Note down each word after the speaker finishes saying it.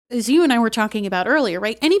as you and I were talking about earlier,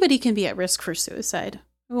 right? Anybody can be at risk for suicide.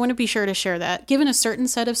 We want to be sure to share that. Given a certain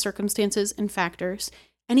set of circumstances and factors,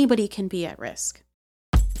 anybody can be at risk.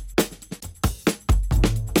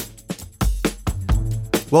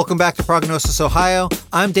 Welcome back to Prognosis Ohio.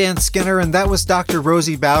 I'm Dan Skinner, and that was Dr.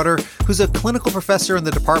 Rosie Bauder, who's a clinical professor in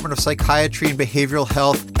the Department of Psychiatry and Behavioral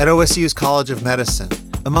Health at OSU's College of Medicine.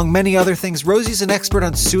 Among many other things, Rosie's an expert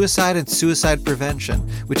on suicide and suicide prevention,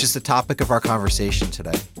 which is the topic of our conversation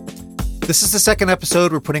today. This is the second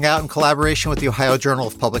episode we're putting out in collaboration with the Ohio Journal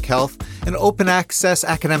of Public Health, an open access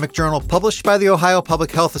academic journal published by the Ohio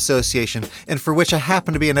Public Health Association, and for which I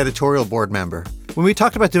happen to be an editorial board member. When we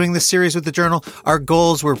talked about doing this series with the journal, our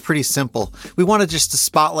goals were pretty simple. We wanted just to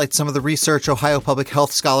spotlight some of the research Ohio public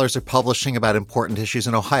health scholars are publishing about important issues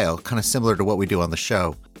in Ohio, kind of similar to what we do on the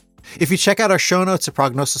show. If you check out our show notes at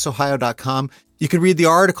prognosisohio.com, you can read the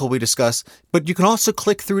article we discuss, but you can also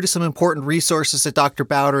click through to some important resources that Dr.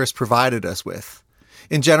 Bauder has provided us with.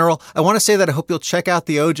 In general, I want to say that I hope you'll check out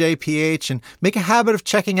the OJPH and make a habit of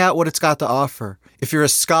checking out what it's got to offer. If you're a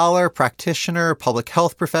scholar, practitioner, public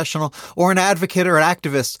health professional, or an advocate or an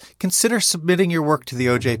activist, consider submitting your work to the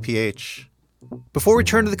OJPH. Before we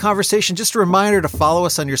turn to the conversation, just a reminder to follow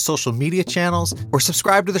us on your social media channels or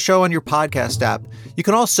subscribe to the show on your podcast app. You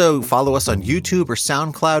can also follow us on YouTube or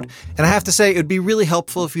SoundCloud. And I have to say, it would be really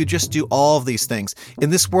helpful if you just do all of these things.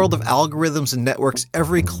 In this world of algorithms and networks,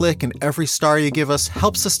 every click and every star you give us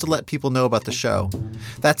helps us to let people know about the show.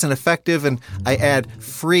 That's an effective and, I add,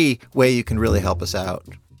 free way you can really help us out.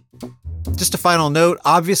 Just a final note,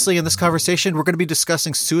 obviously in this conversation, we're going to be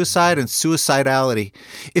discussing suicide and suicidality.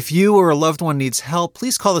 If you or a loved one needs help,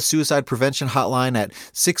 please call the Suicide Prevention Hotline at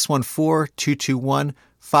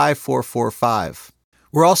 614-221-5445.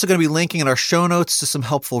 We're also going to be linking in our show notes to some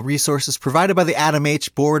helpful resources provided by the Adam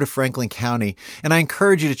H. Board of Franklin County, and I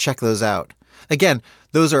encourage you to check those out. Again,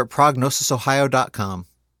 those are at prognosisohio.com.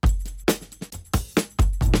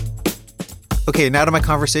 Okay, now to my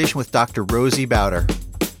conversation with Dr. Rosie Bauder.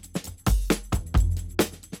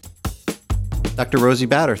 Dr. Rosie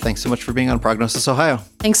Bauder, thanks so much for being on Prognosis Ohio.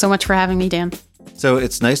 Thanks so much for having me, Dan. So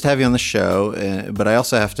it's nice to have you on the show, but I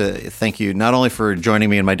also have to thank you not only for joining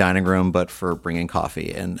me in my dining room, but for bringing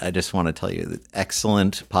coffee. And I just want to tell you,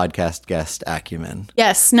 excellent podcast guest acumen.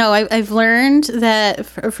 Yes, no, I've learned that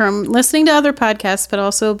from listening to other podcasts, but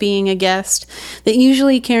also being a guest, that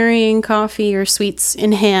usually carrying coffee or sweets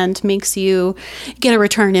in hand makes you get a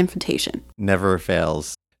return invitation. Never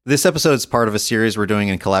fails. This episode is part of a series we're doing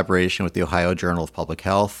in collaboration with the Ohio Journal of Public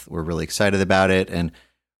Health. We're really excited about it, and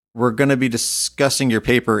we're going to be discussing your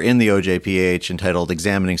paper in the OJPH entitled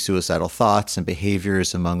Examining Suicidal Thoughts and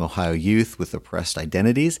Behaviors Among Ohio Youth with Oppressed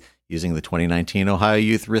Identities, using the 2019 Ohio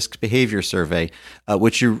Youth Risk Behavior Survey,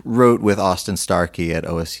 which you wrote with Austin Starkey at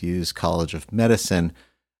OSU's College of Medicine.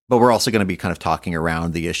 But we're also going to be kind of talking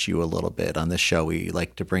around the issue a little bit. On this show, we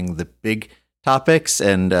like to bring the big topics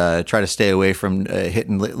and try to stay away from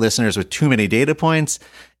hitting listeners with too many data points.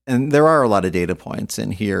 And there are a lot of data points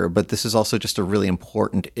in here, but this is also just a really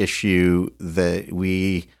important issue that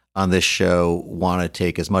we on this show want to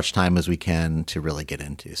take as much time as we can to really get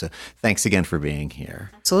into. So thanks again for being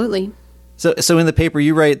here. Absolutely. So in the paper,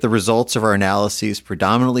 you write, the results of our analyses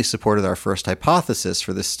predominantly supported our first hypothesis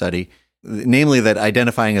for this study, namely that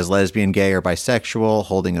identifying as lesbian, gay, or bisexual,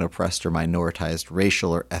 holding an oppressed or minoritized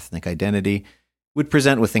racial or ethnic identity, would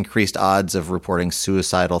present with increased odds of reporting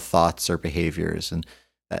suicidal thoughts or behaviors. And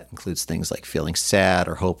that includes things like feeling sad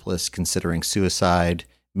or hopeless, considering suicide,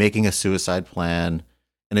 making a suicide plan,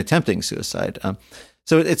 and attempting suicide.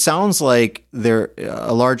 So it sounds like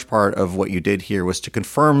a large part of what you did here was to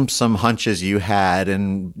confirm some hunches you had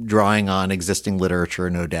and drawing on existing literature,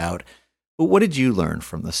 no doubt. But what did you learn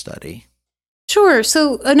from the study? Sure.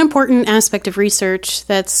 So an important aspect of research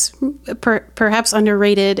that's perhaps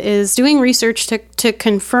underrated is doing research to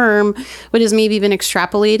confirm what has maybe been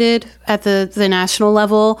extrapolated at the national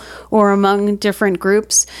level or among different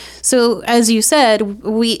groups. So as you said,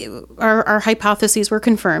 our hypotheses were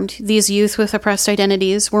confirmed. These youth with oppressed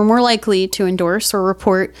identities were more likely to endorse or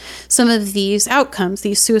report some of these outcomes,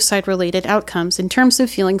 these suicide-related outcomes, in terms of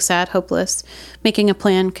feeling sad, hopeless, making a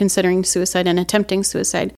plan, considering suicide, and attempting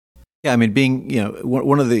suicide. Yeah, I mean,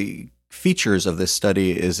 one of the features of this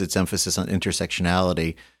study is its emphasis on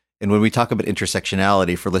intersectionality. And when we talk about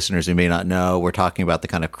intersectionality, for listeners who may not know, we're talking about the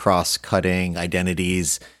kind of cross-cutting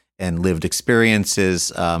identities and lived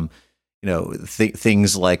experiences.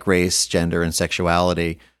 Things like race, gender, and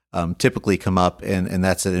sexuality typically come up, and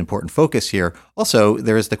that's an important focus here. Also,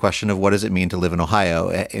 there is the question of what does it mean to live in Ohio?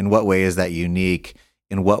 In what way is that unique?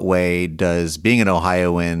 In what way does being an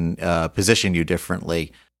Ohioan position you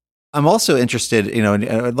differently? I'm also interested, and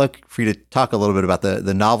I'd like for you to talk a little bit about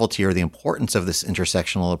the novelty or the importance of this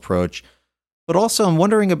intersectional approach. But also, I'm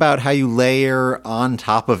wondering about how you layer on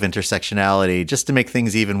top of intersectionality, just to make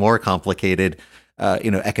things even more complicated,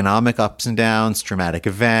 economic ups and downs, traumatic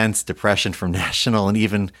events, depression from national and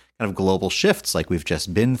even kind of global shifts like we've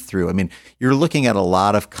just been through. I mean, you're looking at a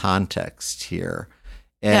lot of context here.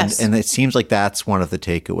 And it seems like that's one of the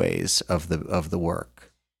takeaways of the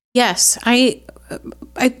work. Yes, I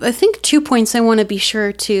think 2 points I want to be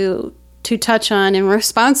sure to touch on in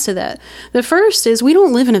response to that. The first is we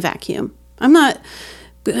don't live in a vacuum. I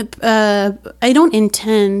don't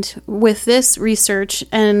intend with this research,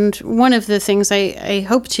 and one of the things I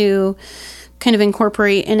hope to kind of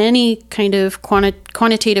incorporate in any kind of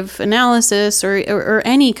quantitative analysis or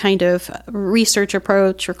any kind of research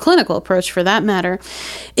approach or clinical approach for that matter,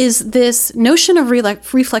 is this notion of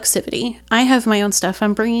reflexivity. I have my own stuff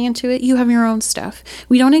I'm bringing into it. You have your own stuff.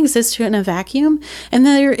 We don't exist in a vacuum. And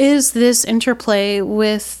there is this interplay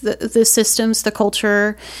with the systems, the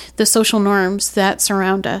culture, the social norms that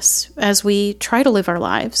surround us as we try to live our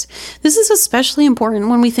lives. This is especially important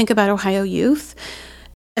when we think about Ohio youth,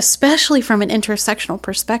 especially from an intersectional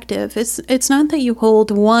perspective. It's not that you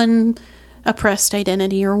hold one oppressed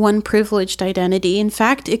identity or one privileged identity. In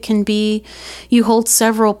fact, it can be you hold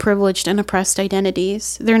several privileged and oppressed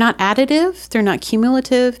identities. They're not additive. They're not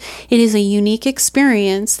cumulative. It is a unique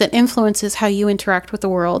experience that influences how you interact with the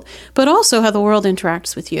world, but also how the world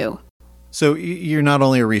interacts with you. So you're not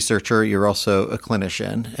only a researcher, you're also a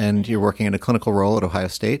clinician, and you're working in a clinical role at Ohio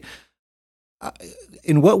State.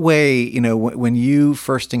 In what way, when you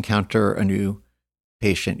first encounter a new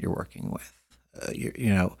patient you're working with,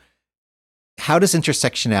 how does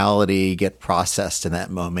intersectionality get processed in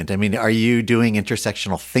that moment? I mean, are you doing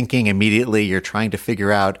intersectional thinking immediately? You're trying to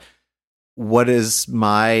figure out what is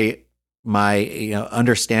my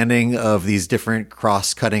understanding of these different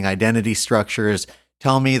cross-cutting identity structures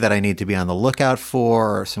tell me that I need to be on the lookout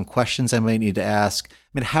for, or some questions I might need to ask? I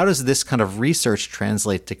mean, how does this kind of research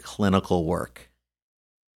translate to clinical work?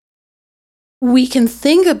 We can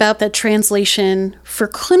think about that translation for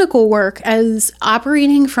clinical work as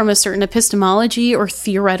operating from a certain epistemology or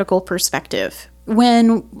theoretical perspective.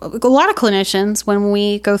 When a lot of clinicians, when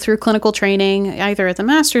we go through clinical training, either at the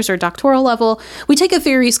master's or doctoral level, we take a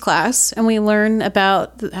theories class and we learn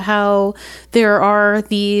about how there are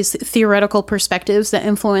these theoretical perspectives that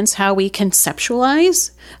influence how we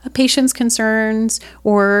conceptualize a patient's concerns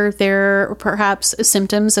or their perhaps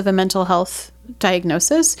symptoms of a mental health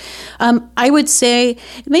diagnosis. I would say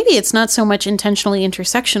maybe it's not so much intentionally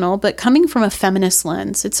intersectional, but coming from a feminist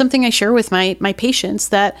lens. It's something I share with my patients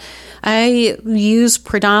that I use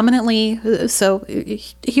predominantly. So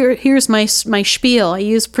here's my spiel. I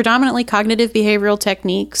use predominantly cognitive behavioral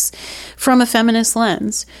techniques from a feminist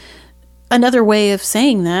lens. Another way of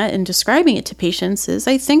saying that and describing it to patients is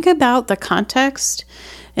I think about the context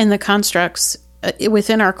and the constructs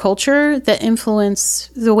within our culture that influence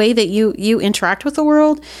the way that you interact with the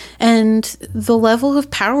world and the level of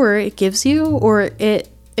power it gives you or it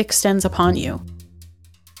extends upon you.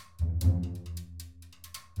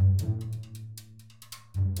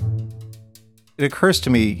 It occurs to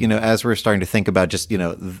me, as we're starting to think about just,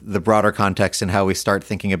 the broader context and how we start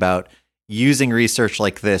thinking about using research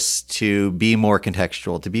like this to be more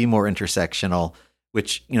contextual, to be more intersectional,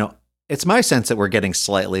 which, it's my sense that we're getting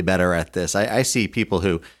slightly better at this. I see people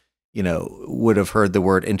who, would have heard the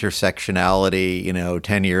word intersectionality,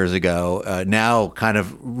 10 years ago, now kind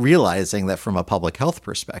of realizing that from a public health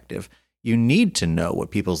perspective, you need to know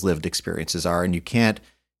what people's lived experiences are, and you can't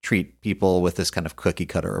treat people with this kind of cookie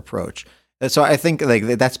cutter approach. So I think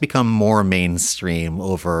that's become more mainstream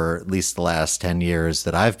over at least the last 10 years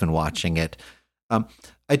that I've been watching it.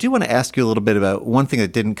 I do want to ask you a little bit about one thing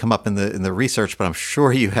that didn't come up in the research, but I'm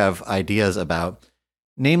sure you have ideas about.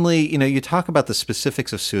 Namely, you talk about the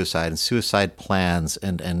specifics of suicide and suicide plans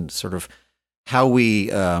and sort of how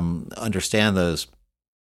we understand those.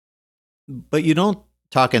 But you don't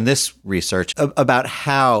talk in this research about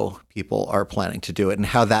how people are planning to do it and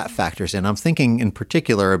how that factors in. I'm thinking in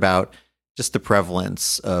particular about just the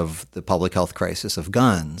prevalence of the public health crisis of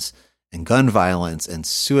guns and gun violence and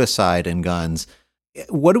suicide and guns.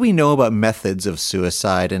 What do we know about methods of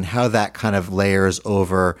suicide and how that kind of layers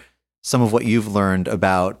over some of what you've learned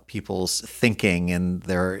about people's thinking and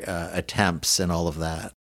their attempts and all of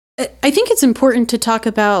that? I think it's important to talk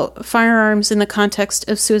about firearms in the context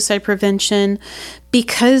of suicide prevention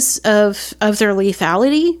because of their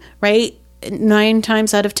lethality, right? 9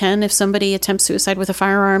 times out of 10, if somebody attempts suicide with a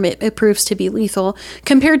firearm, it proves to be lethal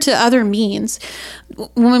compared to other means.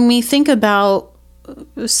 When we think about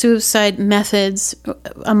suicide methods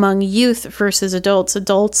among youth versus adults.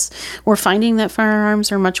 Adults, we're finding that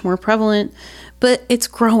firearms are much more prevalent, but it's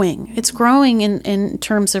growing. It's growing in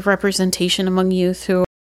terms of representation among youth who are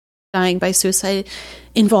dying by suicide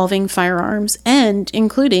involving firearms, and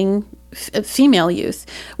including female youth.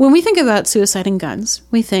 When we think about suicide and guns,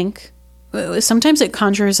 we think sometimes it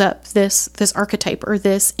conjures up this archetype or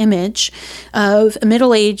this image of a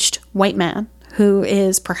middle-aged white man who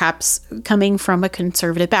is perhaps coming from a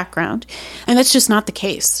conservative background. And that's just not the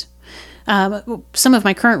case. Some of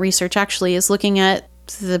my current research actually is looking at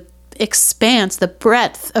the expanse, the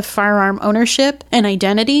breadth of firearm ownership and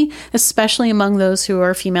identity, especially among those who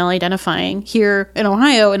are female identifying here in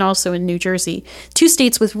Ohio and also in New Jersey, 2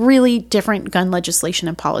 states with really different gun legislation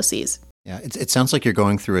and policies. Yeah, it sounds like you're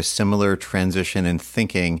going through a similar transition in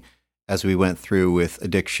thinking as we went through with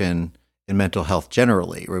addiction and mental health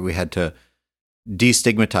generally, where we had to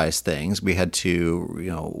destigmatize things. We had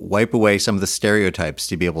to, wipe away some of the stereotypes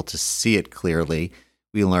to be able to see it clearly.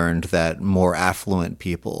 We learned that more affluent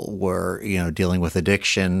people were, dealing with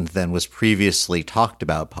addiction than was previously talked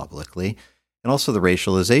about publicly. And also the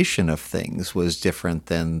racialization of things was different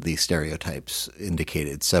than the stereotypes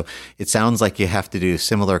indicated. So it sounds like you have to do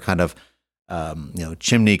similar kind of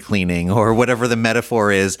chimney cleaning or whatever the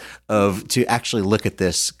metaphor is to actually look at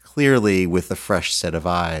this clearly with a fresh set of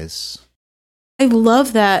eyes. I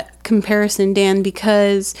love that comparison, Dan,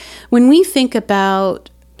 because when we think about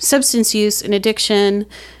substance use and addiction,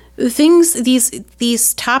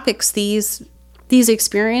 these topics, these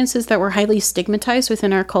experiences that were highly stigmatized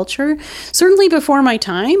within our culture, certainly before my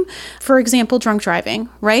time, for example, drunk driving,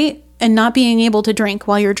 right? And not being able to drink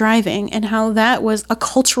while you're driving, and how that was a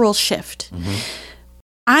cultural shift. Mm-hmm.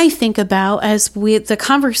 I think about as the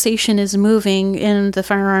conversation is moving in the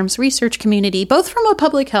firearms research community, both from a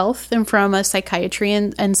public health and from a psychiatry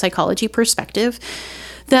and psychology perspective,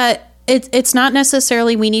 that it's not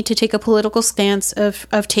necessarily we need to take a political stance of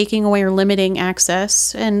taking away or limiting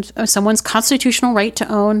access and someone's constitutional right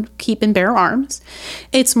to own, keep, and bear arms.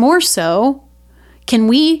 It's more so, can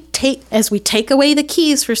we as we take away the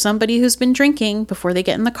keys for somebody who's been drinking before they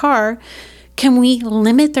get in the car, can we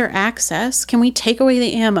limit their access? Can we take away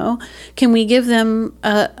the ammo? Can we give them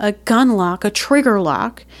a gun lock, a trigger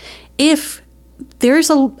lock, if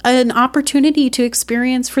there's an opportunity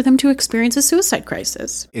for them to experience a suicide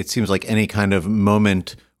crisis? It seems like any kind of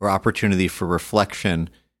moment or opportunity for reflection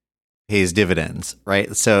pays dividends,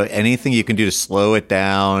 right? So anything you can do to slow it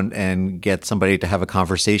down and get somebody to have a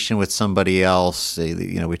conversation with somebody else,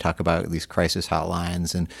 we talk about these crisis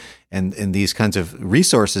hotlines and these kinds of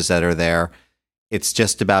resources that are there. It's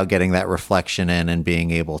just about getting that reflection in and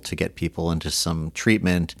being able to get people into some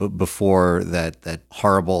treatment before that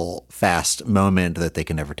horrible, fast moment that they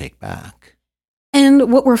can never take back.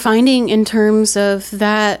 And what we're finding in terms of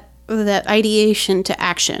that ideation to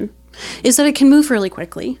action is that it can move really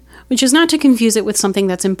quickly, which is not to confuse it with something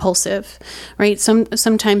that's impulsive, right?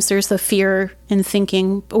 Sometimes there's the fear in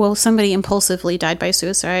thinking, well, somebody impulsively died by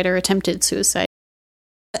suicide or attempted suicide.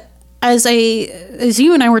 As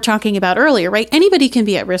you and I were talking about earlier, right? Anybody can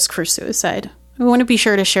be at risk for suicide. We want to be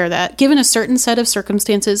sure to share that. Given a certain set of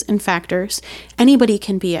circumstances and factors, anybody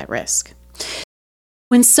can be at risk.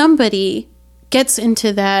 When somebody gets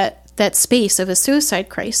into that space of a suicide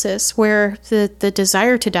crisis where the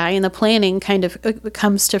desire to die and the planning kind of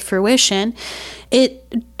comes to fruition,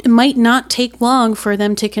 it might not take long for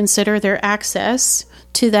them to consider their access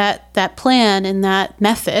to that plan and that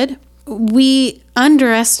method. We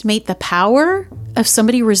underestimate the power of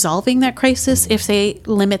somebody resolving that crisis if they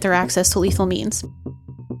limit their access to lethal means.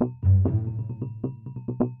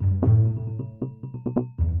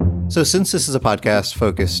 So since this is a podcast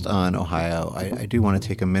focused on Ohio, I do want to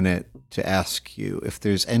take a minute to ask you if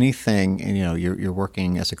there's anything, and you're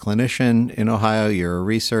working as a clinician in Ohio, you're a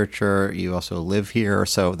researcher, you also live here,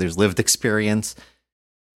 so there's lived experience.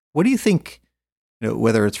 What do you think,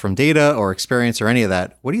 whether it's from data or experience or any of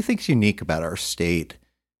that, what do you think is unique about our state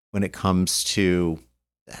when it comes to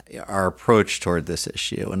our approach toward this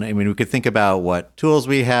issue? And I mean, we could think about what tools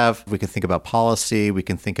we have, we can think about policy, we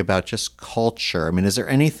can think about just culture. I mean, is there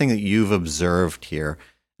anything that you've observed here?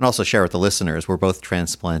 And also share with the listeners, we're both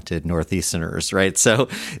transplanted Northeasterners, right? So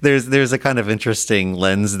there's a kind of interesting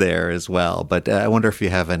lens there as well. But I wonder if you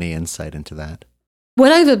have any insight into that.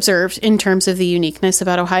 What I've observed in terms of the uniqueness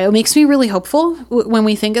about Ohio makes me really hopeful when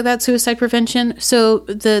we think about suicide prevention. So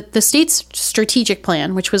the state's strategic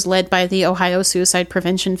plan, which was led by the Ohio Suicide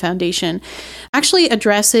Prevention Foundation, actually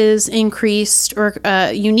addresses increased or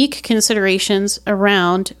unique considerations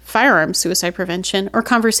around firearms suicide prevention or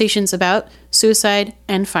conversations about suicide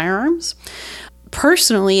and firearms.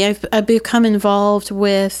 personally, I've become involved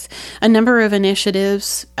with a number of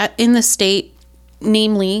initiatives in the state,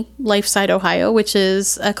 namely LifeSide Ohio, which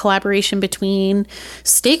is a collaboration between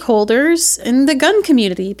stakeholders in the gun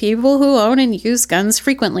community, people who own and use guns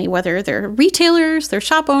frequently, whether they're retailers, they're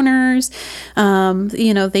shop owners,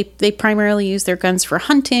 they primarily use their guns for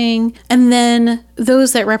hunting, and then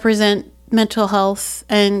those that represent mental health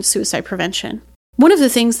and suicide prevention. One of the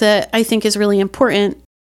things that I think is really important,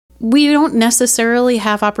 we don't necessarily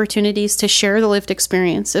have opportunities to share the lived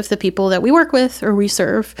experience of the people that we work with or we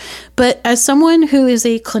serve. But as someone who is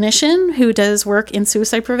a clinician who does work in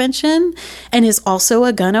suicide prevention and is also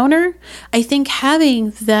a gun owner, I think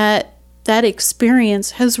having that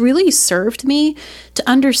experience has really served me to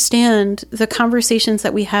understand the conversations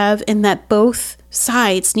that we have and that both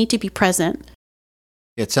sides need to be present.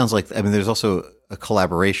 It sounds like, there's also a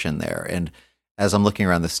collaboration there. And as I'm looking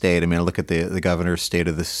around the state, I look at the governor's State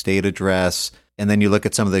of the State address, and then you look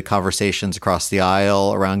at some of the conversations across the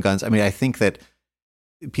aisle around guns. I think that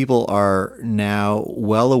people are now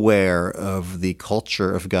well aware of the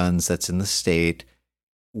culture of guns that's in the state,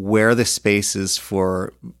 where the spaces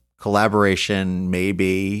for collaboration may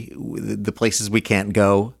be, the places we can't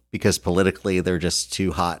go because politically they're just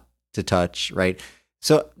too hot to touch, right?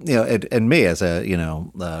 So, and me as a,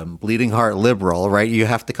 bleeding heart liberal, right? You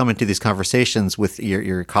have to come into these conversations with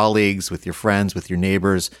your colleagues, with your friends, with your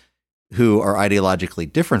neighbors who are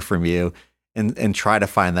ideologically different from you and try to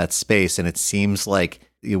find that space. And it seems like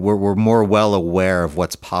we're more well aware of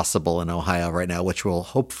what's possible in Ohio right now, which will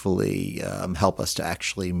hopefully help us to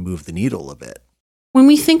actually move the needle a bit. When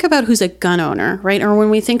we think about who's a gun owner, right, or when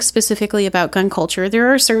we think specifically about gun culture,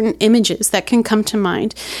 there are certain images that can come to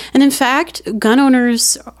mind. And in fact, gun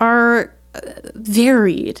owners are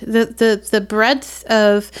varied. The breadth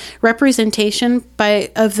of representation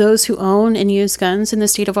of those who own and use guns in the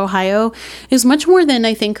state of Ohio is much more than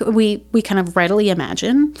I think we kind of readily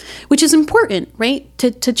imagine, which is important, right,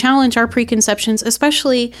 to challenge our preconceptions,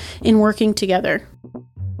 especially in working together.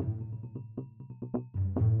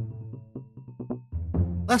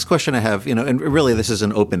 Last question I have, and really this is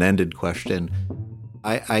an open-ended question.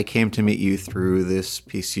 I came to meet you through this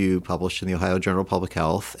piece you published in the Ohio Journal of Public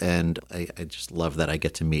Health, and I just love that I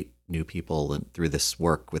get to meet new people and through this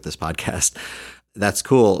work with this podcast. That's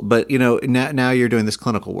cool. But, now you're doing this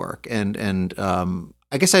clinical work, and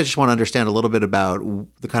I guess I just want to understand a little bit about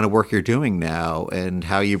the kind of work you're doing now and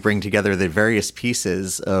how you bring together the various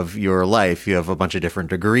pieces of your life. You have a bunch of different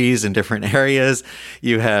degrees in different areas.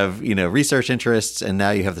 You have, research interests, and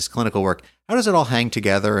now you have this clinical work. How does it all hang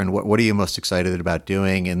together, and what are you most excited about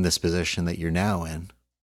doing in this position that you're now in?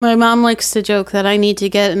 My mom likes to joke that I need to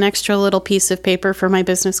get an extra little piece of paper for my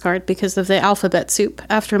business card because of the alphabet soup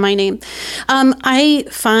after my name. I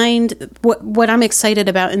find what I'm excited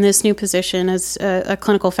about in this new position as a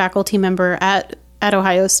clinical faculty member at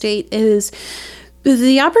Ohio State is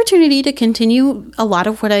the opportunity to continue a lot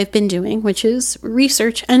of what I've been doing, which is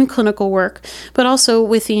research and clinical work, but also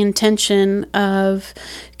with the intention of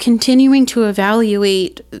continuing to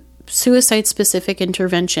evaluate suicide-specific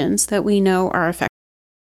interventions that we know are effective.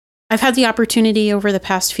 I've had the opportunity over the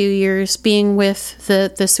past few years being with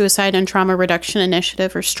the Suicide and Trauma Reduction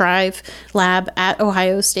Initiative, or STRIVE lab at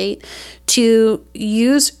Ohio State, to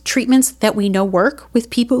use treatments that we know work with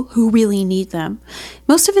people who really need them.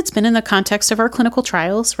 Most of it's been in the context of our clinical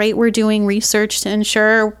trials, right? We're doing research to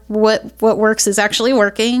ensure what works is actually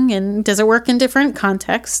working, and does it work in different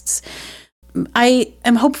contexts. I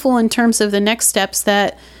am hopeful in terms of the next steps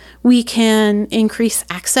that we can increase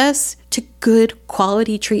access to good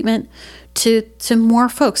quality treatment to more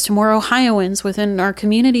folks, to more Ohioans within our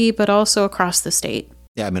community, but also across the state.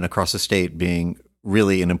 Yeah, across the state being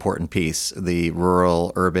really an important piece. The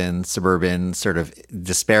rural, urban, suburban sort of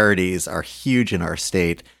disparities are huge in our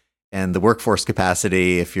state. And the workforce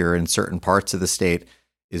capacity, if you're in certain parts of the state,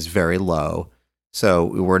 is very low. So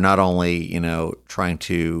we're not only, trying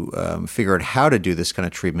to figure out how to do this kind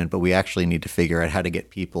of treatment, but we actually need to figure out how to get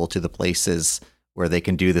people to the places where they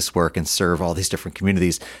can do this work and serve all these different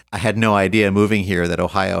communities. I had no idea moving here that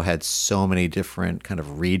Ohio had so many different kind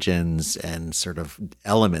of regions and sort of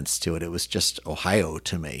elements to it. It was just Ohio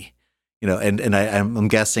to me, and I'm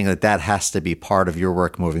guessing that has to be part of your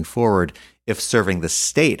work moving forward if serving the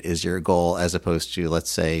state is your goal as opposed to,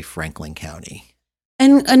 let's say, Franklin County.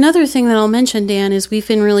 And another thing that I'll mention, Dan, is we've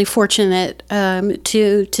been really fortunate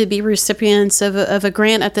to be recipients of a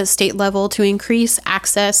grant at the state level to increase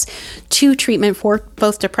access to treatment for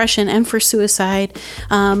both depression and for suicide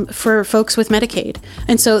for folks with Medicaid.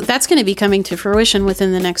 And so that's going to be coming to fruition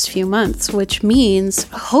within the next few months, which means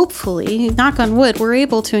hopefully, knock on wood, we're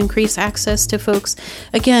able to increase access to folks,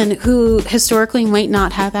 again, who historically might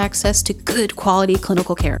not have access to good quality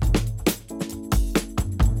clinical care.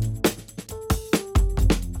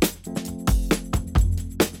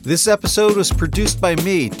 This episode was produced by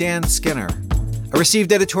me, Dan Skinner. I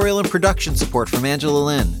received editorial and production support from Angela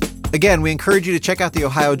Lynn. Again, we encourage you to check out the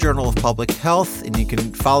Ohio Journal of Public Health, and you can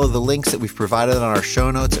follow the links that we've provided on our show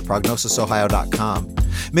notes at prognosisohio.com.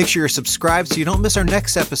 Make sure you're subscribed so you don't miss our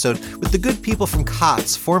next episode with the good people from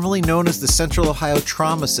COTS, formerly known as the Central Ohio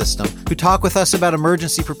Trauma System, who talk with us about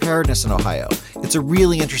emergency preparedness in Ohio. It's a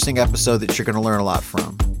really interesting episode that you're going to learn a lot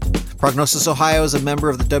from. Prognosis Ohio is a member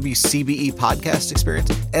of the WCBE Podcast Experience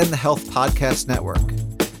and the Health Podcast Network.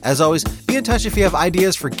 As always, be in touch if you have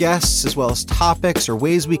ideas for guests, as well as topics or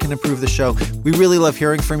ways we can improve the show. We really love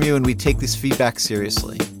hearing from you, and we take this feedback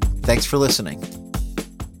seriously. Thanks for listening.